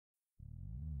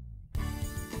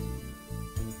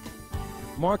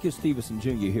Marcus Stevenson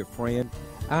Jr. here, friend.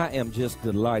 I am just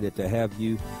delighted to have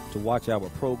you to watch our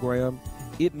program.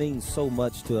 It means so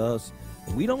much to us.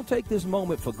 We don't take this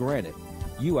moment for granted.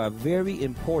 You are very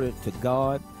important to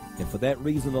God, and for that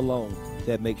reason alone,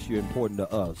 that makes you important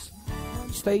to us.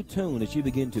 Stay tuned as you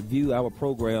begin to view our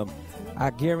program. I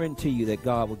guarantee you that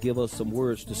God will give us some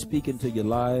words to speak into your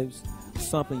lives,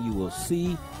 something you will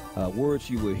see, words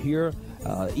you will hear,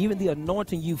 even the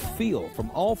anointing you feel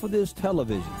from off of this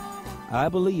television. I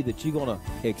believe that you're going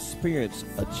to experience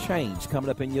a change coming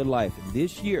up in your life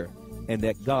this year, and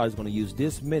that God is going to use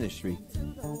this ministry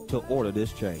to order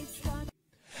this change.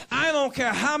 I don't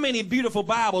care how many beautiful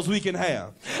Bibles we can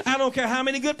have. I don't care how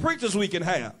many good preachers we can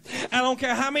have. I don't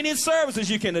care how many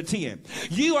services you can attend.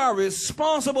 You are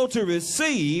responsible to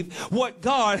receive what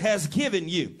God has given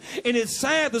you. And it's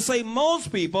sad to say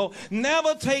most people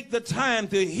never take the time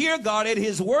to hear God at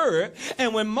His Word.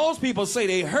 And when most people say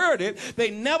they heard it, they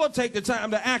never take the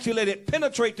time to actually let it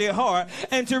penetrate their heart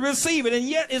and to receive it. And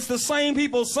yet it's the same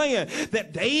people saying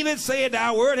that David said,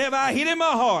 "Thy word have I hid in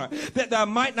my heart, that thou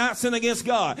might not sin against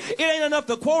God." It ain't enough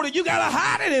to quote it. You got to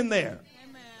hide it in there.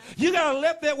 Amen. You got to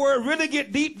let that word really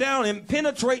get deep down and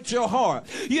penetrate your heart.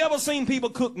 You ever seen people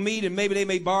cook meat and maybe they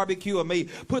may barbecue or may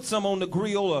put some on the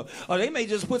grill or they may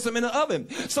just put some in the oven.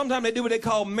 Sometimes they do what they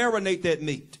call marinate that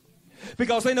meat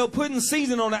because they know putting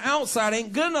seasoning on the outside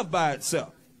ain't good enough by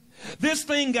itself. This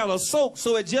thing got to soak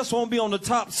so it just won't be on the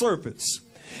top surface.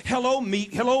 Hello,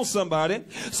 meat. Hello, somebody.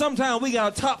 Sometimes we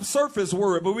got a top surface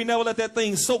word, but we never let that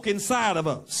thing soak inside of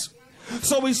us.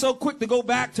 So we're so quick to go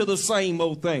back to the same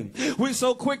old thing. We're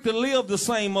so quick to live the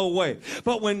same old way.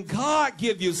 But when God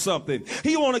gives you something,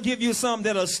 He want to give you something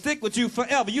that'll stick with you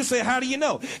forever. You say, how do you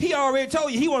know? He already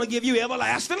told you He want to give you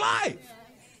everlasting life.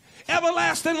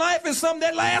 Everlasting life is something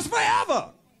that lasts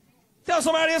forever. Tell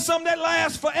somebody it's something that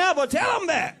lasts forever. Tell them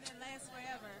that.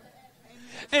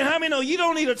 And how many know you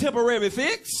don't need a temporary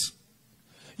fix?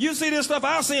 You see this stuff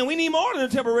I'm saying, we need more than a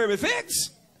temporary fix.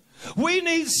 We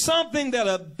need something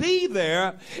that'll be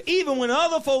there even when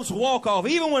other folks walk off,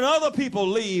 even when other people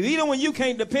leave, even when you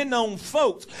can't depend on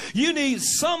folks. You need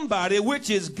somebody,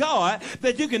 which is God,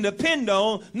 that you can depend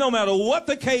on no matter what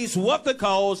the case, what the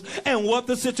cause, and what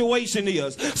the situation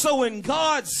is. So when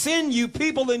God send you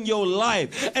people in your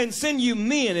life and send you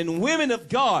men and women of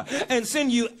God and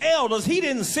send you elders, He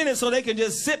didn't send it so they can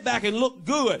just sit back and look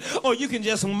good or you can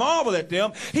just marvel at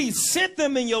them. He sent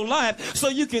them in your life so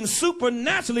you can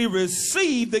supernaturally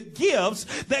receive the gifts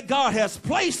that God has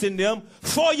placed in them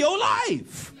for your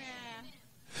life.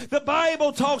 Yeah. The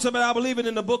Bible talks about, I believe it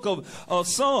in the book of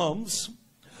Psalms,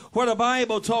 where the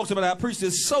Bible talks about, I preached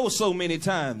this so many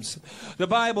times. The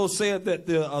Bible said that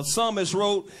the psalmist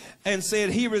wrote and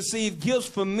said he received gifts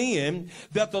from men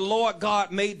that the Lord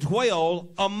God may dwell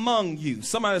among you.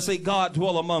 Somebody say, God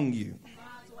dwell among you.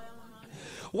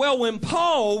 Well, when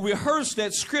Paul rehearsed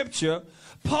that scripture,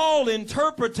 Paul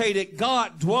interpreted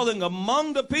God dwelling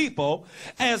among the people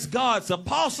as God's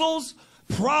apostles,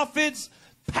 prophets,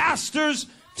 pastors,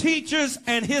 teachers,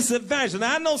 and His evangelists.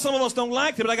 Now, I know some of us don't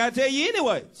like it, but I got to tell you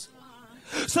anyways.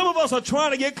 Some of us are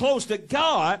trying to get close to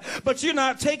God, but you're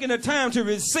not taking the time to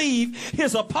receive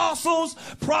His apostles,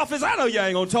 prophets. I know you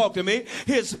ain't going to talk to me.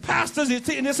 His pastors,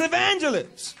 and His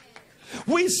evangelists.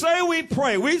 We say we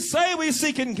pray. We say we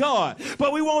seeking God,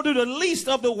 but we won't do the least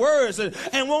of the words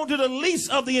and won't do the least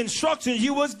of the instructions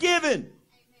you was given.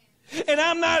 And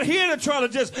I'm not here to try to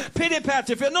just pity pat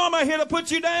you. No, I'm not here to put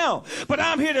you down, but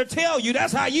I'm here to tell you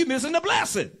that's how you missing the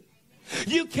blessing.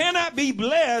 You cannot be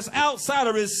blessed outside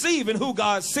of receiving who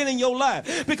God sent in your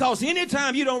life. Because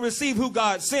anytime you don't receive who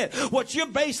God sent, what you're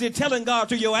basically telling God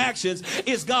through your actions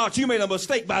is, God, you made a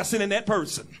mistake by sending that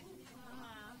person.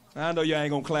 I know you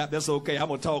ain't going to clap. That's okay. I'm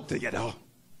going to talk to you, though.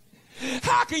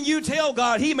 How can you tell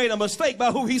God He made a mistake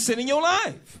by who He sent in your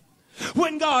life?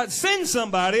 When God sends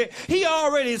somebody, He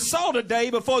already saw the day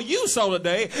before you saw the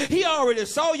day. He already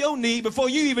saw your need before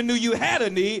you even knew you had a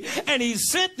need. And He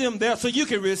sent them there so you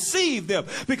can receive them.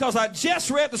 Because I just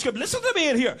read the scripture. Listen to me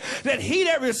in here. That he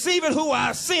that receiveth who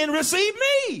I send, receive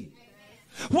me.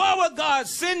 Why would God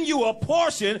send you a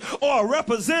portion or a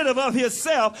representative of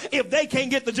Himself if they can't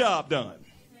get the job done?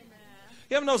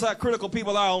 You ever notice how critical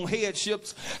people are on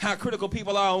headships, how critical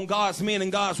people are on God's men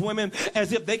and God's women,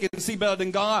 as if they can see better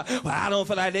than God? Well, I don't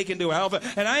feel like they can do it.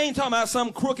 And I ain't talking about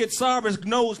some crooked,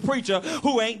 sour-nosed preacher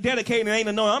who ain't dedicated and ain't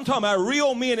anointed. I'm talking about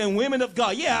real men and women of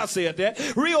God. Yeah, I said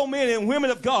that. Real men and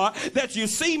women of God that you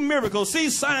see miracles, see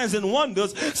signs and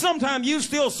wonders. Sometimes you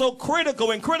still so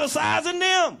critical and criticizing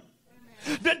them.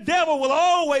 The devil will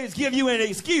always give you an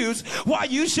excuse why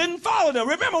you shouldn't follow them.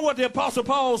 Remember what the Apostle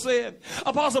Paul said?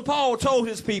 Apostle Paul told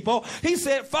his people, he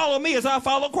said, follow me as I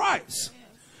follow Christ.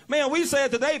 Man, we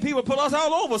said today people put us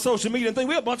all over social media and think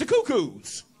we're a bunch of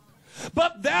cuckoos.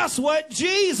 But that's what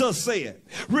Jesus said.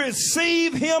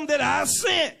 Receive him that I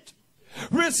sent.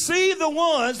 Receive the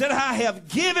ones that I have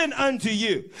given unto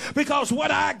you. Because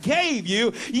what I gave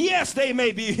you, yes, they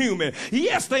may be human.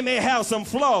 Yes, they may have some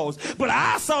flaws. But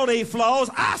I saw their flaws.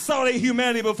 I saw their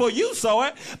humanity before you saw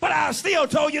it. But I still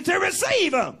told you to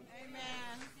receive them.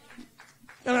 Amen.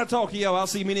 And I talk to y'all. I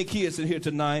see many kids in here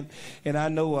tonight. And I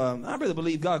know, I really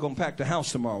believe God's going to pack the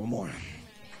house tomorrow morning.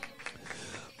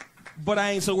 But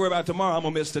I ain't so worried about tomorrow. I'm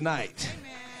going to miss tonight.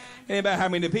 Amen. Ain't about how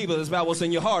many people. It's about what's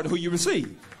in your heart and who you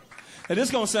receive. And this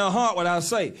is going to sound hard what I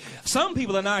say. Some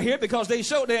people are not here because they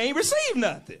showed they ain't received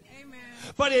nothing. Amen.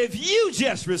 But if you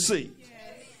just receive. Yes.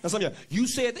 Now some of you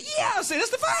said, that, yeah, I said, it's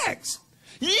the facts.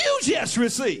 You just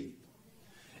receive.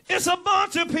 It's a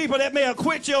bunch of people that may have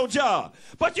quit your job.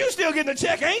 But you still getting a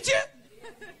check, ain't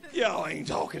you? Y'all ain't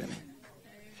talking to me.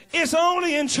 It's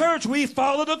only in church we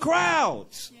follow the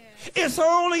crowds. It's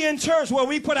only in church where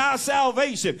we put our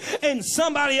salvation in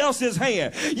somebody else's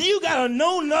hand. You got to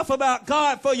know enough about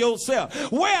God for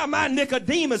yourself. Where are my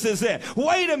Nicodemuses at?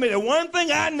 Wait a minute. One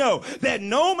thing I know, that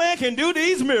no man can do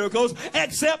these miracles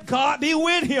except God be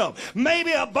with him.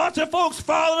 Maybe a bunch of folks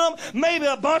followed him. Maybe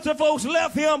a bunch of folks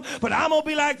left him. But I'm going to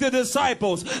be like the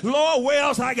disciples. Lord, where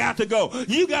else I got to go?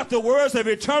 You got the words of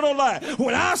eternal life.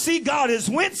 When I see God is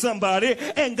with somebody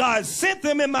and God sent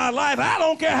them in my life, I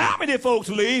don't care how many folks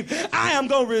leave. I am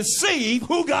going to receive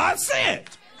who God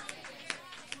sent.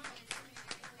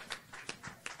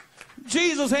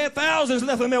 Jesus had thousands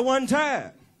left him at one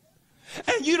time.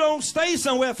 And you don't stay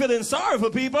somewhere feeling sorry for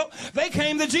people. They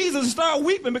came to Jesus and started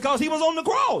weeping because he was on the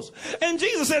cross. And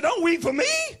Jesus said, don't weep for me.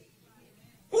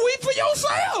 Weep for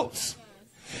yourselves.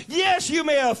 Yes, you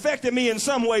may have affected me in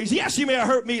some ways. Yes, you may have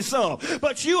hurt me some.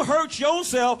 But you hurt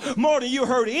yourself more than you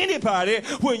hurt anybody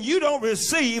when you don't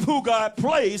receive who God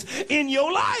placed in your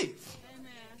life.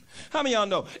 Amen. How many of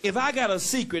y'all know, if I got a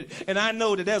secret and I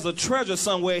know that there's a treasure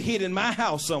somewhere hid in my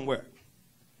house somewhere,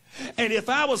 and if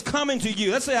I was coming to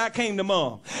you, let's say I came to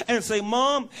Mom and say,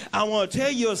 Mom, I want to tell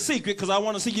you a secret because I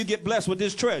want to see you get blessed with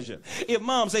this treasure. If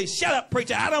Mom says, shut up,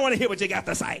 preacher, I don't want to hear what you got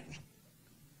to say.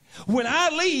 When I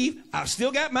leave, I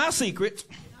still got my secret,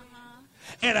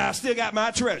 and I still got my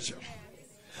treasure.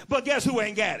 But guess who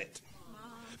ain't got it?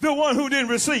 The one who didn't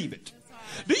receive it.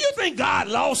 Do you think God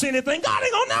lost anything? God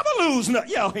ain't gonna never lose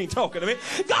nothing. Y'all ain't talking to me.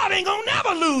 God ain't gonna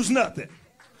never lose nothing.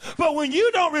 But when you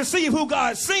don't receive who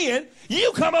God's sent,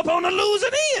 you come up on the losing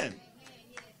end.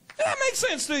 Does that make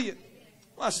sense to you?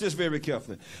 Watch this very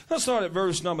carefully. Let's start at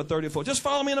verse number 34. Just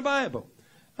follow me in the Bible.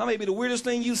 I may be the weirdest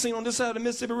thing you've seen on this side of the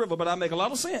Mississippi River, but I make a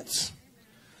lot of sense.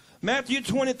 Matthew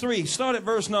 23, start at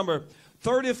verse number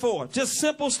 34. Just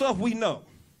simple stuff we know.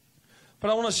 But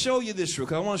I want to show you this real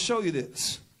quick. I want to show you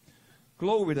this.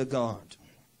 Glory to God.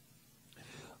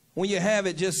 When you have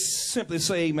it, just simply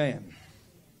say amen.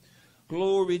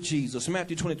 Glory Jesus.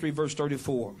 Matthew 23, verse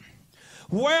 34.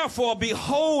 Wherefore,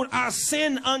 behold, I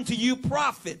send unto you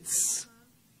prophets.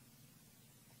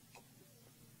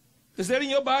 Is that in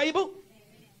your Bible?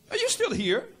 Are you still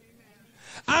here?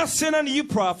 I send unto you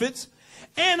prophets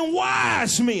and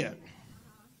wise men.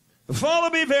 Follow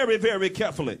me very, very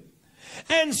carefully.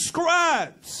 And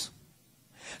scribes.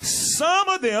 Some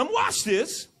of them, watch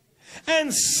this,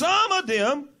 and some of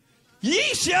them ye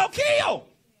shall kill.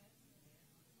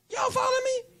 Y'all follow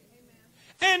me?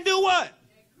 And do what?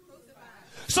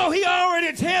 So he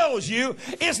already tells you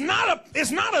it's not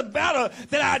about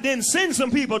that I didn't send some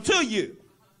people to you.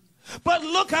 But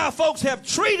look how folks have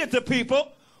treated the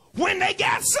people when they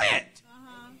got sent.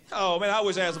 Oh, man, I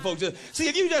always ask the folks, see,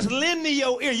 if you just lend me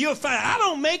your ear, you'll find I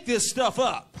don't make this stuff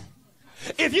up.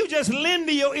 If you just lend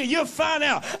me your ear, you'll find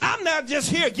out I'm not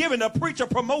just here giving a preacher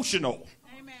promotional.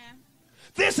 Amen.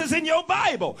 This is in your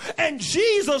Bible. And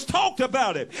Jesus talked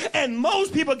about it. And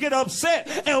most people get upset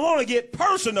and want to get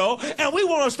personal. And we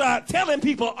want to start telling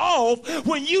people off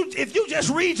when if you just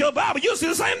read your Bible, you'll see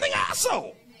the same thing I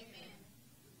saw.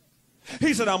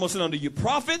 He said, I'm going to send unto you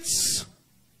prophets.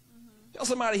 Tell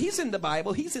somebody, he's in the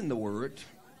Bible. He's in the Word.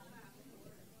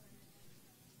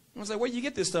 I was like, where do you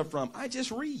get this stuff from? I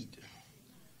just read.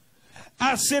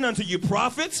 I send unto you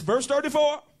prophets, verse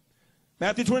 34,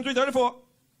 Matthew 23, 34,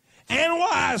 and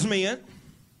wise men,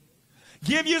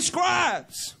 give you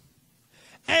scribes,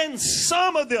 and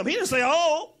some of them, he didn't say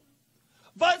all,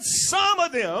 but some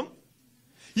of them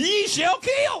ye shall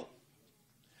kill.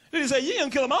 Then he said, you ain't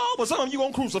gonna kill them all, but some of them you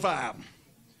gonna crucify them.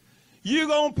 You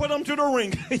gonna put them to the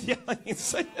ring. Y'all ain't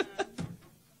saying that.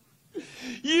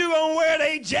 You gonna wear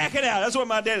their jacket out. That's what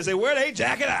my daddy said, wear their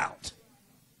jacket out.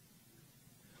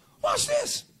 Watch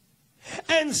this.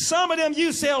 And some of them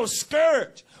you shall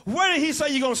scourge Where did he say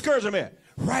you're going to scourge them at?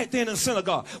 Right there in the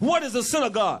synagogue. What is the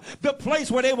synagogue? The place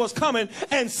where they was coming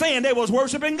and saying they was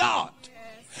worshiping God.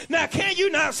 Now, can you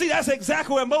not see that's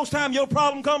exactly where most time your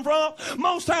problem come from?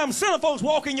 Most times sinner folks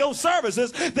walk in your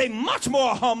services, they much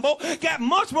more humble, got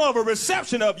much more of a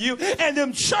reception of you, and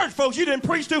them church folks you didn't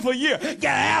preach to for a year got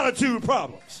attitude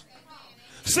problems.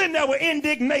 Sitting there with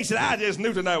indignation. I just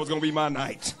knew tonight was going to be my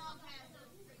night.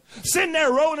 Sitting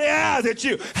there rolling their eyes at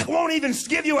you. Won't even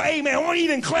give you an amen. Won't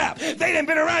even clap. They done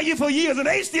been around you for years and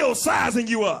they still sizing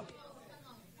you up.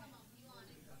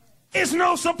 It's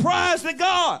no surprise to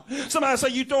God. Somebody say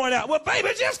you throwing out. Well, baby,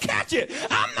 just catch it.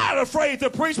 I'm not afraid to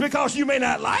preach because you may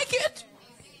not like it.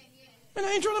 And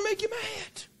I ain't trying to make you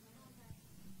mad.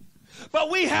 But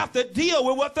we have to deal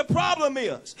with what the problem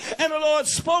is. And the Lord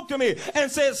spoke to me and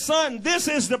said, son, this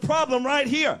is the problem right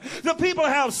here. The people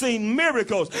have seen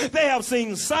miracles. They have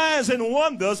seen signs and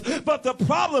wonders. But the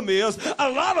problem is a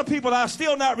lot of people are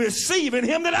still not receiving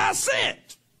him that I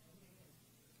sent.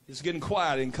 It's getting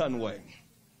quiet in Conway.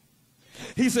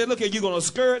 He said, look, you're going to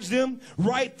scourge them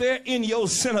right there in your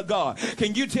synagogue.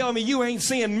 Can you tell me you ain't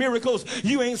seeing miracles?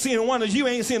 You ain't seeing wonders. You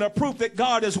ain't seeing a proof that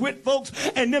God is with folks.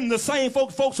 And them the same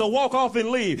folks will walk off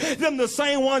and leave. Them the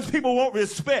same ones people won't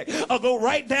respect. Or go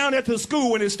right down there to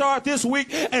school when it starts this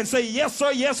week and say, yes,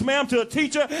 sir, yes, ma'am, to a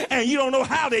teacher. And you don't know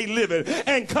how they live it.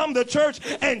 And come to church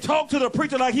and talk to the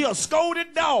preacher like he a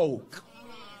scolded dog.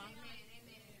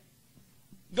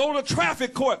 Go to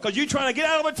traffic court because you're trying to get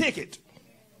out of a ticket.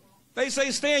 They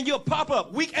say, stand, you'll pop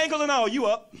up. Weak ankle and all, you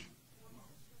up.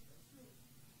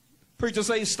 Preacher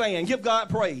say, stand. Give God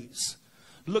praise.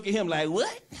 Look at him like,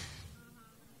 what?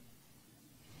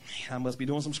 I must be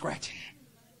doing some scratching.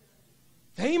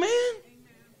 Amen.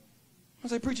 I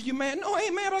say, preacher, you mad? No, I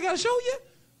ain't mad, but I got to show you.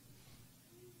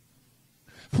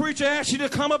 Preacher asks you to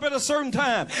come up at a certain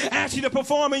time. Asks you to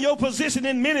perform in your position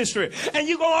in ministry. And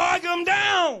you going to argue them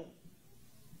down.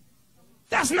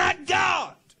 That's not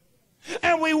God.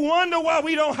 And we wonder why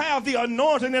we don't have the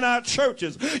anointing in our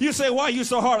churches. You say, why are you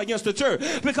so hard against the church?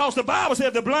 Because the Bible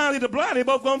said the blind,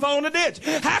 both going to fall in the ditch.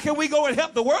 How can we go and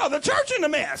help the world? The church in the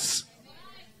mess.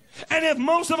 And if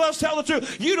most of us tell the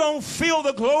truth, you don't feel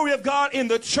the glory of God in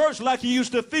the church like you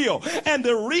used to feel. And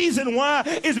the reason why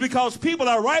is because people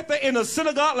are right there in the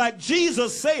synagogue like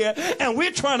Jesus said, and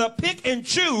we're trying to pick and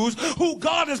choose who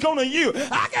God is going to use.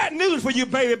 I got news for you,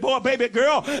 baby boy, baby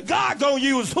girl. God going to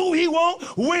use who he want,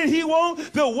 when he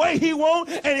want, the way he want.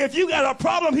 And if you got a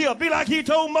problem, he'll be like he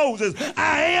told Moses,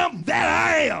 I am that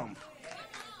I am.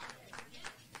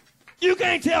 You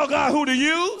can't tell God who to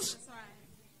use.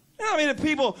 I mean, the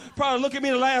people probably look at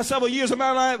me the last several years of my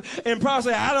life and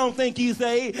probably say, I don't think you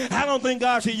saved. I don't think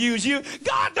God should use you.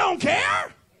 God don't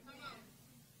care.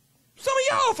 Some of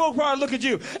y'all folk probably look at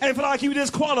you and feel like you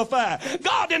disqualified.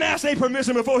 God didn't ask their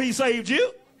permission before he saved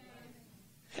you.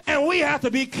 And we have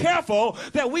to be careful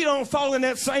that we don't fall in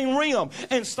that same realm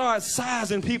and start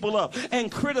sizing people up and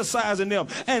criticizing them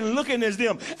and looking at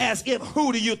them as if,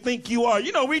 who do you think you are?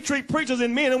 You know, we treat preachers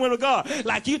and men and women of God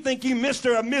like you think you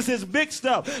Mr. or Mrs. Big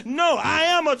Stuff. No, I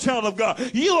am a child of God.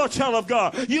 You're a child of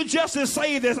God. You just as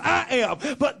saved as I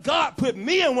am. But God put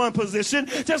me in one position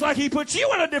just like he put you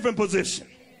in a different position.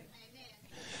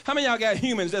 How many of y'all got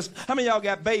humans? How many of y'all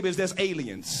got babies that's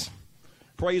aliens?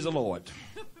 Praise the Lord.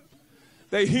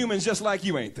 They're humans just like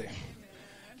you, ain't they?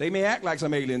 They may act like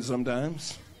some aliens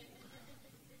sometimes.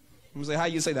 I'm say, how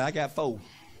you say that? I got 4.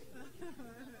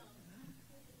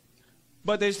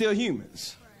 But they're still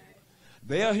humans.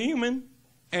 They're human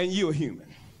and you're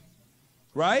human.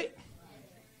 Right?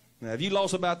 Now, if you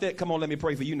lost about that, come on, let me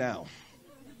pray for you now.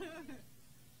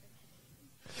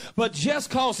 But just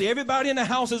cause everybody in the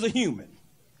house is a human,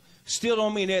 still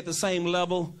don't mean they're at the same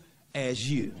level as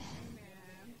you.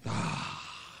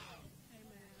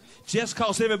 Just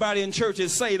because everybody in church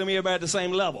is saved, don't mean everybody at the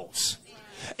same levels.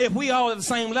 If we all at the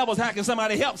same levels, how can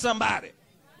somebody help somebody?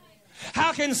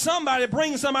 How can somebody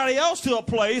bring somebody else to a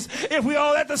place if we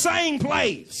all at the same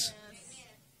place?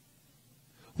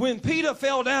 When Peter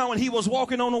fell down when he was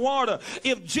walking on the water,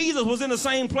 if Jesus was in the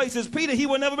same place as Peter, he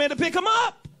would never be able to pick him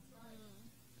up.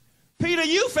 Peter,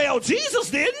 you fell.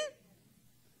 Jesus didn't.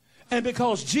 And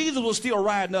because Jesus was still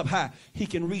riding up high, he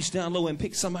can reach down low and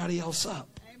pick somebody else up.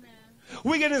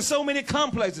 We get in so many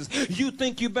complexes. You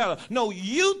think you better. No,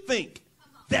 you think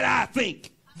that I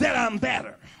think that I'm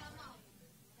better.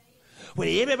 When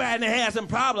everybody has some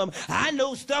problem, I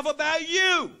know stuff about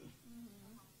you.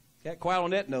 Got quiet on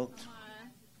that note.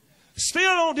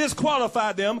 Still don't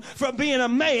disqualify them from being a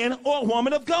man or a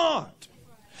woman of God.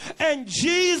 And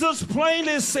Jesus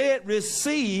plainly said,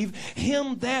 receive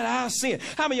him that I sent.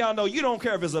 How many of y'all know you don't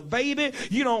care if it's a baby,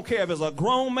 you don't care if it's a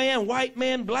grown man, white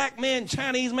man, black man,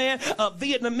 Chinese man, a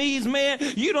Vietnamese man,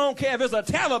 you don't care if it's a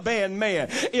Taliban man.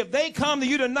 If they come to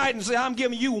you tonight and say, I'm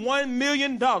giving you $1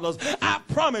 million, I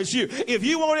promise you, if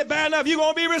you want it bad enough, you're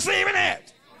going to be receiving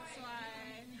it.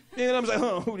 You know what I'm saying?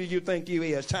 Huh, who do you think you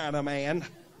is, China man?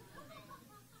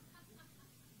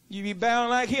 You be bound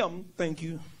like him. Thank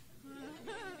you.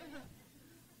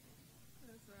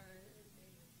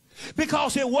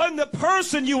 Because it wasn't the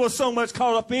person you were so much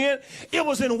caught up in, it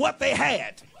was in what they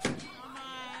had.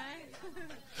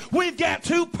 We've got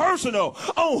too personal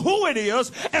on who it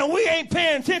is, and we ain't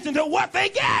paying attention to what they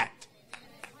got.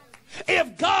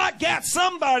 If God got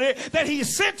somebody that he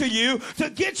sent to you to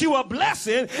get you a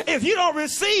blessing, if you don't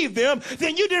receive them,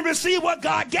 then you didn't receive what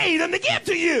God gave them to give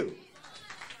to you.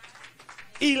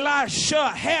 Elisha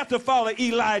had to follow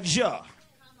Elijah,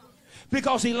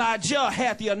 because Elijah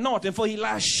had the anointing for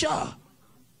Elisha. Are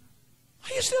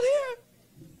you still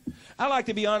here? I like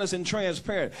to be honest and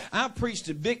transparent. I've preached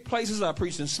in big places. I've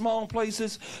preached in small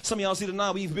places. Some of y'all see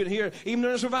tonight, we've been here. Even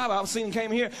during the revival, I've seen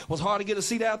came here. It was hard to get a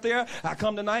seat out there. I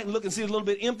come tonight and look and see it's a little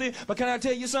bit empty. But can I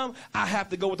tell you something? I have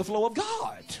to go with the flow of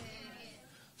God.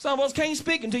 Some of us can't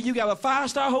speak until you got a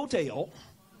 5-star hotel,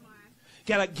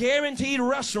 got a guaranteed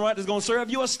restaurant that's going to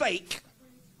serve you a steak.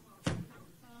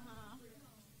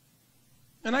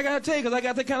 And I got to tell you, because I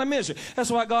got that kind of ministry.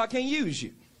 That's why God can't use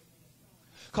you.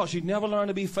 Because you never learn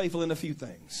to be faithful in a few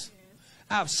things.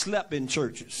 I've slept in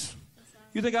churches.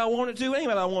 You think I wanted to? Ain't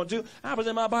what I want to. I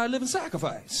present my body a living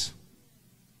sacrifice.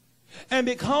 And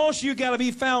because you got to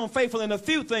be found faithful in a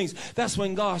few things, that's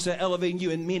when God starts elevating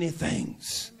you in many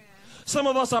things. Some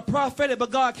of us are prophetic,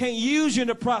 but God can't use you in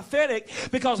the prophetic,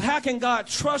 because how can God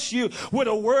trust you with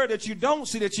a word that you don't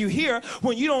see, that you hear,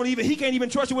 when you don't even, he can't even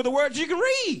trust you with a word you can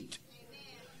read.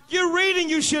 You're reading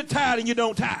you should tithe and you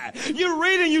don't tithe. You're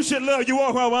reading you should love, you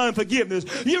walk around with unforgiveness.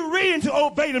 You're reading to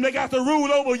obey them, they got the rule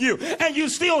over you. And you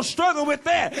still struggle with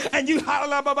that. And you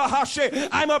holler,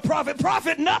 I'm a prophet.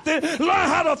 Prophet nothing. Learn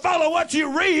how to follow what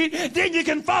you read, then you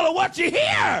can follow what you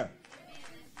hear.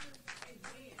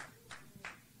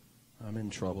 I'm in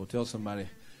trouble. Tell somebody,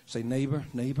 say neighbor,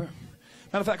 neighbor.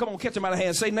 Matter of fact, come on, catch him out of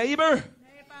hand. Say neighbor. Neighbor.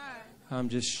 I'm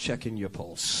just checking your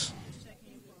pulse.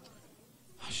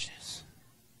 Hush this.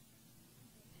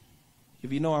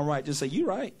 If you know I'm right, just say, you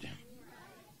right.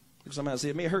 Somebody said,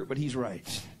 it may hurt, but he's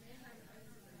right.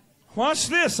 Watch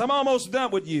this. I'm almost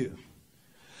done with you.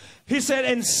 He said,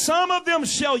 and some of them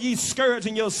shall ye scourge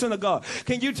in your synagogue.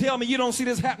 Can you tell me you don't see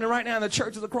this happening right now in the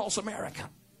churches across America?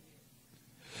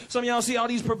 Some of y'all see all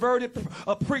these perverted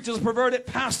preachers, perverted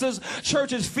pastors.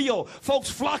 Churches feel folks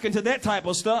flocking to that type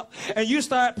of stuff. And you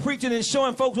start preaching and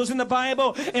showing folks what's in the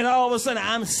Bible, and all of a sudden,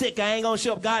 I'm sick, I ain't going to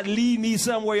show up. God, lead me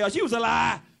somewhere else. You was a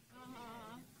lie.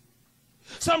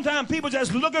 Sometimes people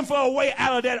just looking for a way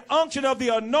out of that unction of the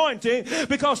anointing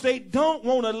because they don't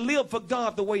want to live for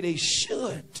God the way they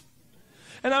should.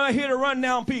 And I'm not here to run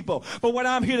down people. But what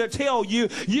I'm here to tell you,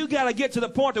 you got to get to the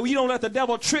point that you don't let the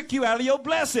devil trick you out of your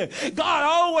blessing. God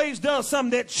always does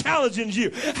something that challenges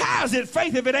you. How is it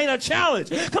faith if it ain't a challenge?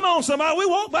 Come on, somebody. We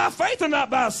walk by faith and not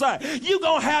by sight. You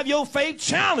going to have your faith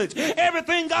challenged.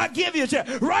 Everything God give you.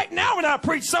 Right now when I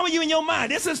preach, some of you in your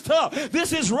mind, this is tough.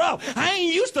 This is rough. I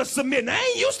ain't used to submitting. I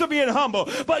ain't used to being humble.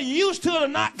 But used to it or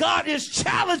not, God is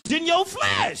challenging your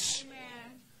flesh.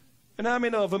 And I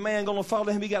mean, if a man going to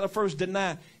follow him, he got to first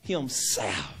deny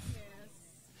himself. Yes.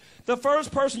 The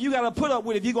first person you got to put up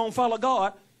with if you're going to follow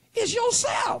God is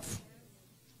yourself.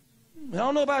 I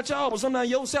don't know about y'all, but sometimes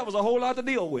yourself is a whole lot to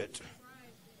deal with.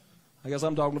 I guess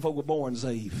I'm talking to folk who were born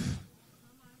saved.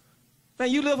 Man,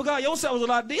 you live for God, yourself is a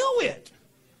lot to deal with.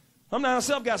 Sometimes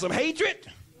self got some hatred,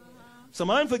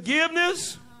 some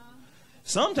unforgiveness.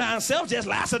 Sometimes self just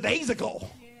lackadaisical.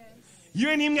 You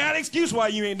ain't even got an excuse why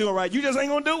you ain't doing right. You just ain't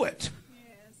going to do it.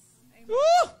 Yes.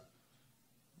 Woo!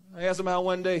 I asked him out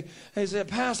one day. He said,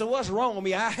 Pastor, what's wrong with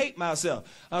me? I hate myself.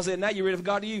 I said, now you're ready for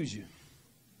God to use you.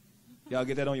 Y'all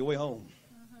get that on your way home.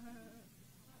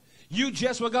 You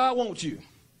just what God wants you.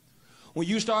 When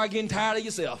you start getting tired of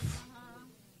yourself.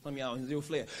 Some of y'all in your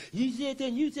flare. You said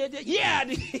that, you said that. Yeah, I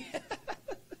did.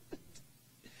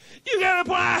 You got to the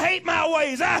point, I hate my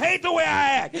ways. I hate the way I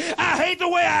act. I hate the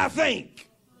way I think.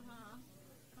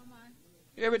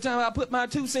 Every time I put my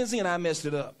 2 cents in, I messed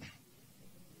it up.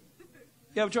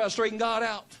 You ever try to straighten God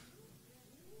out?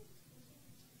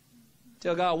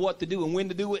 Tell God what to do and when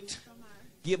to do it.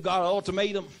 Give God an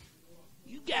ultimatum.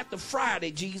 You got the Friday,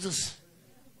 Jesus.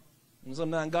 And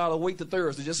sometimes God will wait till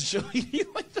Thursday just to show you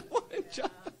you ain't the one in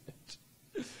charge.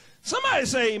 Somebody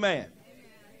say amen.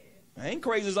 I ain't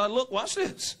crazy as I look. Watch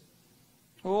this.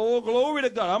 Oh, glory to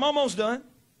God. I'm almost done.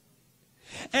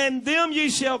 And them ye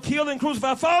shall kill and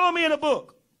crucify. Follow me in the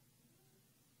book.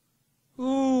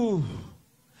 Ooh.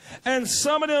 And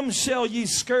some of them shall ye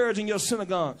scourge in your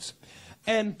synagogues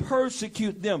and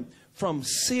persecute them from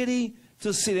city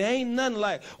to city. Ain't nothing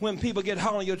like when people get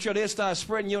hot on your church, they start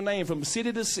spreading your name from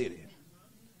city to city.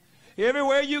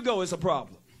 Everywhere you go, it's a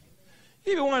problem.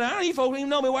 You be wondering, these folks don't even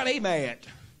know me, why they mad?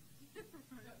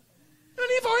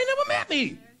 These folks ain't never met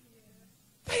me.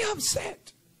 They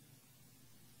upset.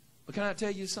 But can I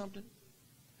tell you something?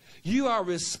 You are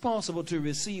responsible to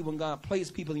receive when God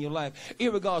placed people in your life,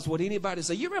 irregardless of what anybody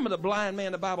say. You remember the blind man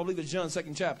in the Bible, I believe it's John's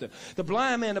 2nd chapter. The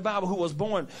blind man in the Bible who was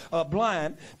born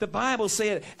blind, the Bible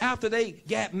said after they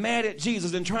got mad at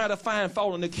Jesus and tried to find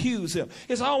fault and accuse him.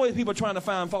 It's always people trying to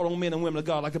find fault on men and women of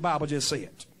God, like the Bible just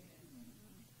said.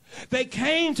 They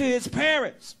came to his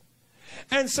parents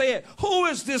and said,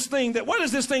 what is this thing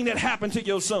that happened to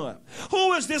your son?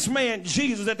 Who is this man,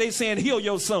 Jesus, that they saying heal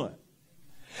your son?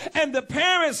 And the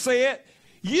parents said,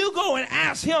 you go and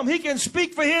ask him. He can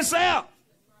speak for himself.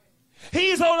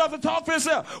 He's old enough to talk for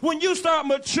himself. When you start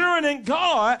maturing in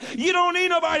God, you don't need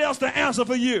nobody else to answer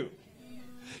for you.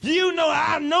 You know,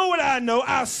 I know what I know.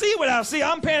 I see what I see.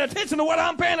 I'm paying attention to what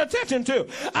I'm paying attention to.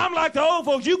 I'm like the old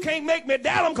folks. You can't make me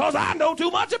doubt them because I know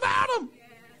too much about them.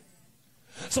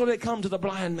 So they come to the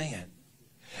blind man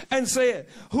and said,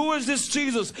 who is this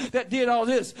Jesus that did all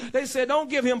this? They said, don't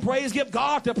give him praise, give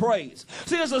God the praise.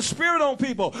 See, there's a spirit on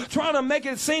people trying to make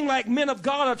it seem like men of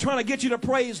God are trying to get you to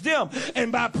praise them.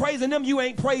 And by praising them, you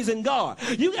ain't praising God.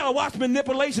 You got to watch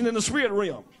manipulation in the spirit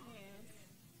realm.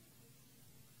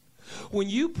 When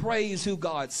you praise who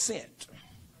God sent,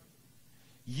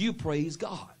 you praise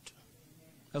God.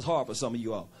 That's hard for some of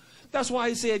you all. That's why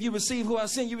he said, if you receive who I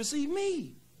sent, you receive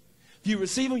me. If you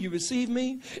receive him, you receive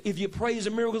me. If you praise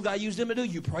the miracles God used them to do,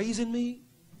 you praising me.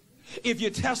 If you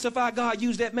testify God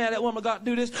used that man, that woman, God to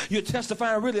do this, you're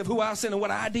testifying really of who I sent and what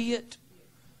I did.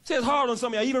 See, it's hard on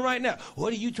some of y'all, even right now.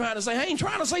 What are you trying to say? I ain't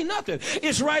trying to say nothing.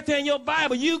 It's right there in your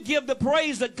Bible. You give the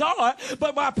praise to God,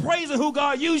 but by praising who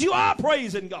God used, you are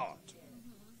praising God.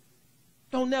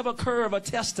 Don't never curve a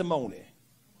testimony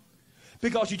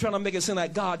because you're trying to make it seem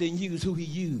like God didn't use who he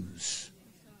used.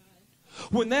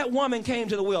 When that woman came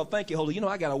to the well, thank you, Holy, you know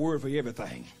I got a word for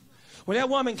everything. When that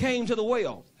woman came to the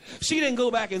well, she didn't go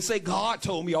back and say, God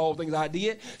told me all things I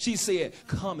did. She said,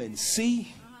 come and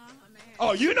see.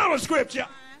 Oh, you know the scripture.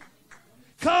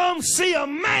 Come see a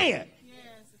man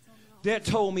that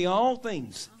told me all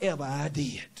things ever I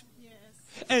did.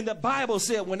 And the Bible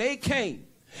said when they came,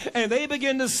 and they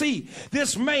began to see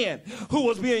this man who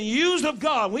was being used of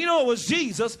God. We know it was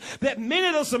Jesus, that many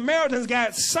of the Samaritans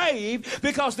got saved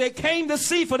because they came to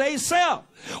see for themselves.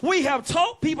 We have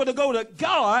taught people to go to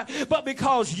God, but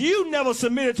because you never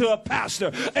submitted to a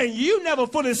pastor and you never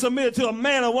fully submitted to a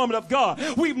man or woman of God,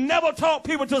 we've never taught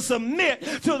people to submit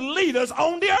to leaders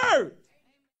on the earth.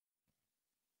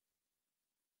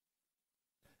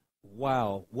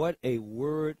 Wow, what a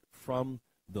word from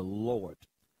the Lord.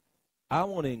 I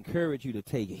want to encourage you to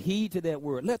take heed to that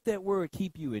word. Let that word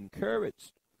keep you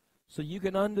encouraged so you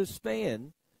can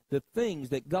understand the things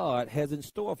that God has in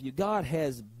store for you. God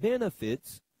has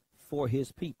benefits for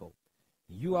his people.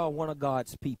 You are one of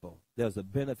God's people. There's a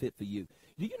benefit for you.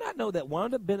 Do you not know that one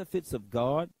of the benefits of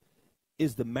God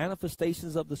is the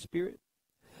manifestations of the Spirit?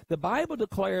 The Bible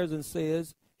declares and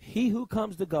says, he who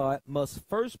comes to God must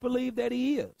first believe that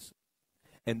he is.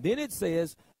 And then it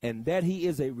says, and that he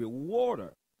is a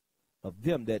rewarder of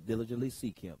them that diligently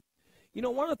seek him. You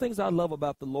know, one of the things I love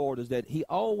about the Lord is that he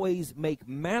always make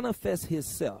manifest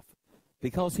himself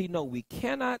because he know we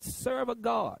cannot serve a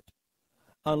God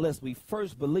unless we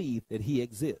first believe that he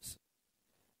exists.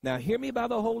 Now, hear me by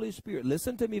the Holy Spirit.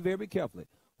 Listen to me very carefully.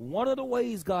 One of the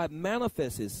ways God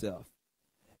manifests himself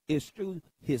is through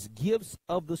his gifts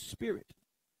of the Spirit.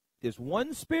 There's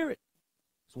one Spirit.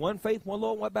 It's one faith, one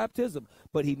Lord, one baptism.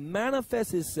 But he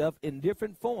manifests himself in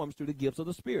different forms through the gifts of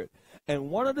the Spirit. And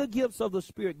one of the gifts of the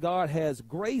Spirit God has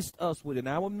graced us with in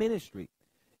our ministry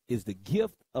is the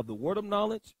gift of the word of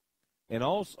knowledge and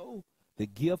also the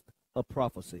gift of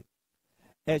prophecy.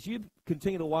 As you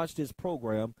continue to watch this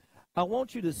program, I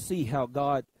want you to see how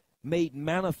God made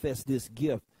manifest this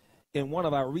gift in one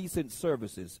of our recent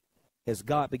services as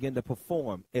God began to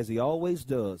perform, as he always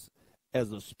does, as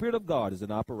the Spirit of God is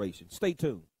in operation. Stay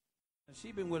tuned.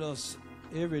 She's been with us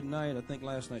every night. I think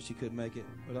last night she couldn't make it,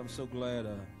 but I'm so glad.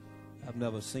 I've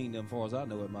never seen them as far as I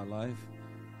know in my life,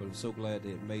 but I'm so glad they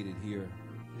had made it here.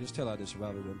 Just tell her this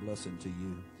rather than blessing to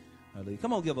you. Hallelujah.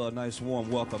 Come on, give her a nice warm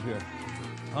welcome here.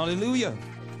 Hallelujah.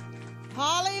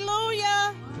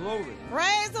 Hallelujah. Glory.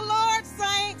 Praise the Lord,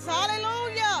 saints.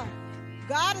 Hallelujah.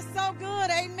 God is so good.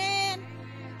 Amen.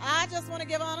 I just want to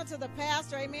give honor to the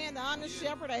pastor. Amen. The honor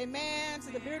shepherd. Amen.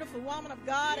 To the beautiful woman of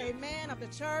God. Amen. Of the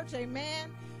church.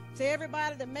 Amen. To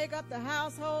everybody that make up the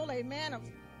household. Amen.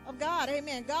 Of God.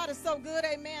 Amen. God is so good.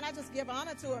 Amen. I just give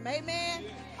honor to him. Amen.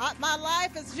 My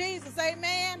life is Jesus.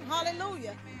 Amen.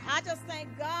 Hallelujah. I just thank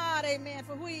God. Amen.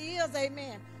 For who he is.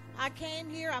 Amen. I came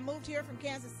here. I moved here from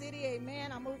Kansas City.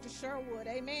 Amen. I moved to Sherwood.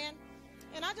 Amen.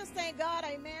 And I just thank God.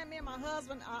 Amen. Me and my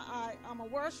husband, I'm a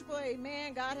worshiper.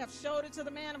 Amen. God have showed it to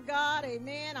the man of God.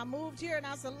 Amen. I moved here and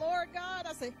I said, Lord God,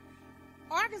 I said,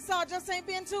 Arkansas just ain't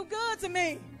been too good to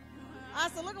me. I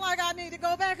said, look like I need to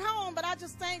go back home. But I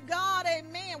just thank God.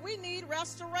 Amen. We need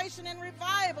restoration and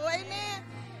revival. Amen.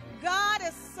 God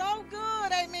is so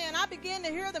good. Amen. I began to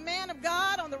hear the man of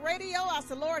God on the radio. I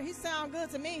said, Lord, he sound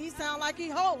good to me. He sound like he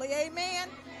holy. Amen.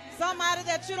 Somebody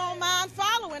that you don't mind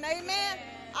following. Amen.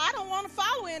 I don't want to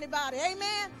follow anybody.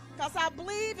 Amen. Because I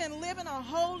believe in living a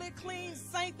holy, clean,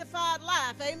 sanctified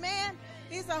life. Amen.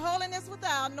 He's a holiness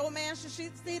without. No man should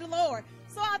see the Lord.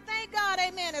 So I thank God.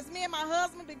 Amen. As me and my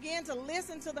husband began to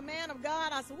listen to the man of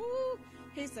God, I said, woo.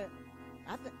 He said,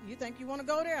 you think you want to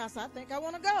go there? I said, I think I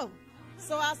want to go.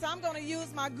 So I said, I'm going to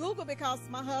use my Google because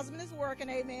my husband is working,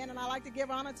 amen, and I like to give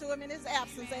honor to him in his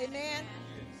absence, amen.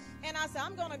 And I said,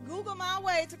 I'm going to Google my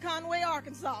way to Conway,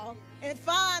 Arkansas, and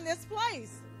find this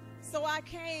place. So I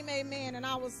came, amen, and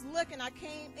I was looking. I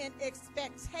came in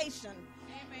expectation,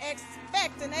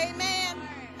 expecting, amen.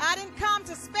 I didn't come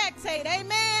to spectate,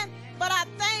 amen, but I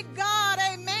thank God,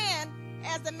 amen,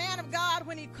 as the man of God,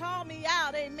 when he called me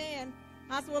out, amen,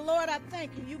 I said, well, Lord, I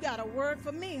thank you. You got a word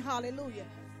for me, hallelujah.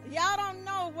 Y'all don't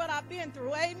know what I've been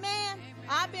through, amen.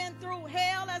 I've been through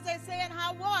hell, as they say, in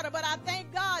hot water, but I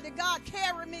thank God that God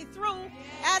carried me through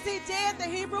as he did the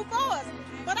Hebrew boys.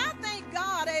 But I thank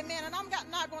God, amen, and I'm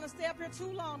not going to stay up here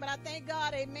too long, but I thank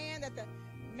God, amen, that the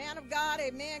man of God,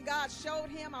 amen, God showed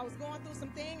him I was going through some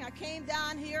things. I came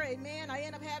down here, amen. I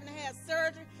ended up having to have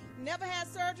surgery. Never had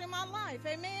surgery in my life,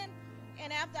 amen.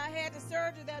 And after I had the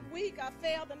surgery that week, I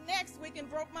fell the next week and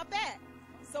broke my back.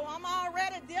 So I'm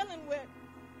already dealing with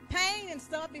pain and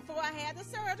stuff before I had the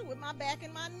surgery with my back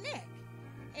and my neck.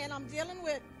 And I'm dealing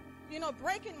with,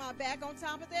 breaking my back on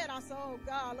top of that. I said, oh,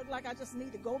 God, look like I just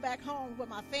need to go back home with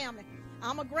my family.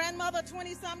 I'm a grandmother of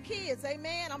 20-some kids,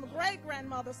 amen. I'm a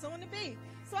great-grandmother, soon to be.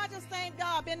 So I just thank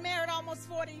God. Been married almost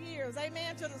 40 years,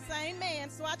 amen, to the same man.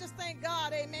 So I just thank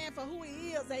God, amen, for who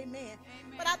he is, amen.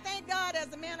 But I thank God as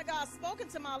the man of God spoke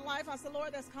into my life. I said,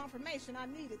 Lord, that's confirmation. I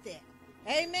needed that.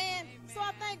 Amen. So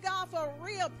I thank God for a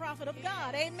real prophet of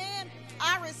God. Amen.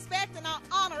 I respect and I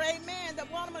honor, amen, the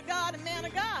woman of God and man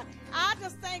of God. I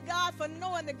just thank God for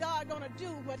knowing that God going to do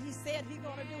what he said he's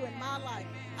going to do in my life.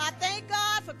 I thank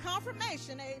God for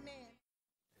confirmation. Amen.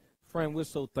 Friend, we're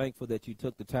so thankful that you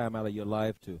took the time out of your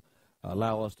life to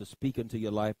allow us to speak into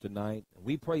your life tonight.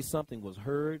 We pray something was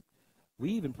heard.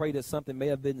 We even pray that something may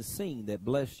have been seen that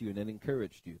blessed you and that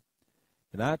encouraged you.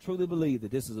 And I truly believe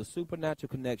that this is a supernatural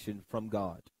connection from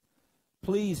God.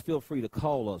 Please feel free to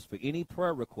call us for any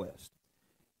prayer request.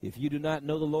 If you do not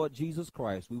know the Lord Jesus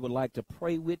Christ, we would like to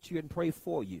pray with you and pray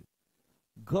for you.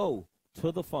 Go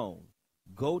to the phone.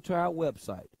 Go to our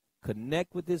website.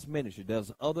 Connect with this ministry.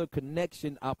 There's other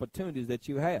connection opportunities that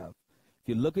you have. If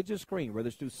you look at your screen, whether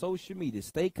it's through social media,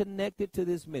 stay connected to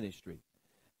this ministry.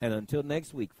 And until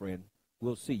next week, friend,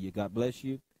 we'll see you. God bless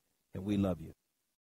you, and we love you.